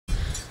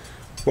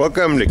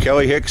Welcome to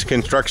Kelly Hicks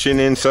Construction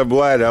in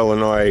Sublette,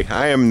 Illinois.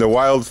 I am the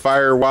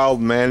Wildfire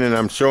Wildman, and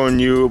I'm showing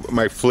you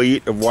my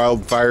fleet of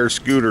Wildfire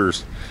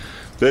scooters.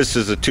 This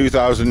is a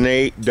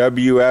 2008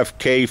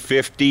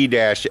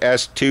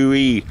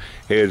 WFK50-S2E.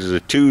 It is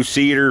a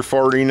two-seater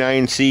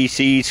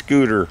 49cc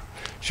scooter,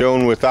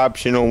 shown with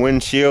optional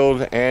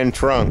windshield and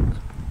trunk.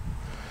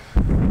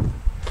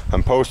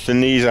 I'm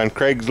posting these on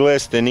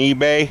Craigslist and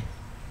eBay,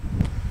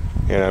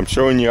 and I'm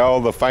showing you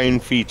all the fine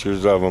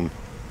features of them.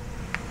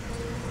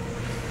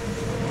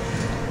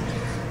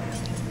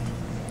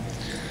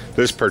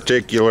 This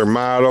particular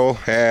model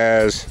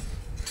has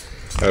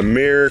a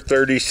mere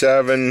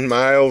 37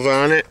 miles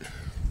on it.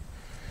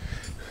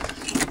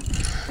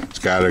 It's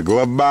got a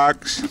glove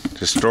box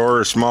to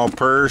store a small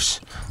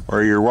purse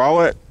or your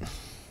wallet.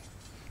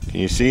 Can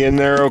you see in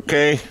there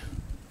okay?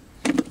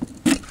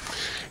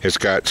 It's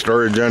got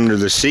storage under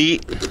the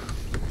seat.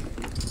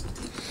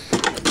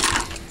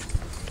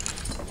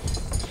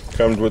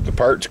 Comes with the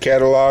parts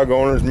catalog,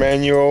 owner's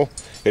manual.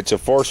 It's a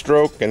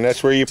 4-stroke, and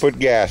that's where you put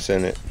gas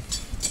in it.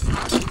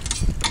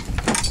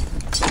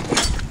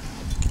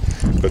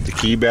 Put the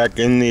key back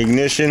in the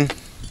ignition.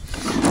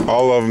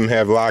 All of them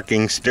have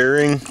locking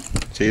steering.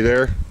 See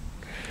there?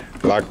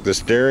 Lock the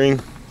steering.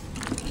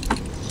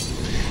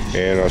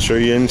 And I'll show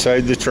you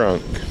inside the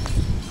trunk.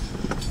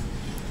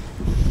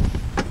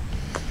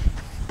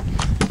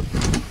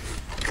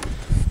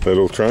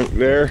 Little trunk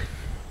there.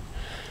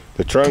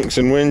 The trunks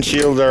and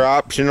windshields are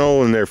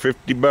optional, and they're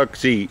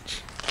 $50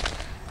 each.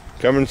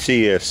 Come and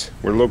see us.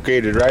 We're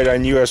located right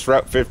on US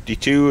Route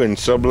 52 in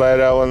Sublette,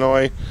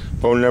 Illinois.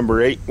 Phone number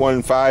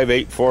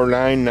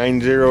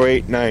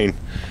 815-849-9089.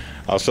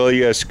 I'll sell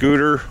you a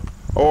scooter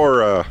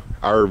or a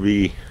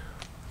RV.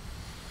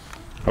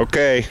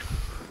 Okay.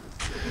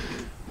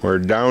 We're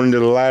down to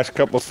the last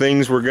couple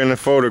things we're going to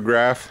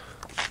photograph.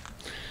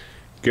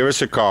 Give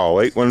us a call,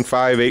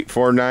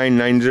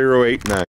 815-849-9089.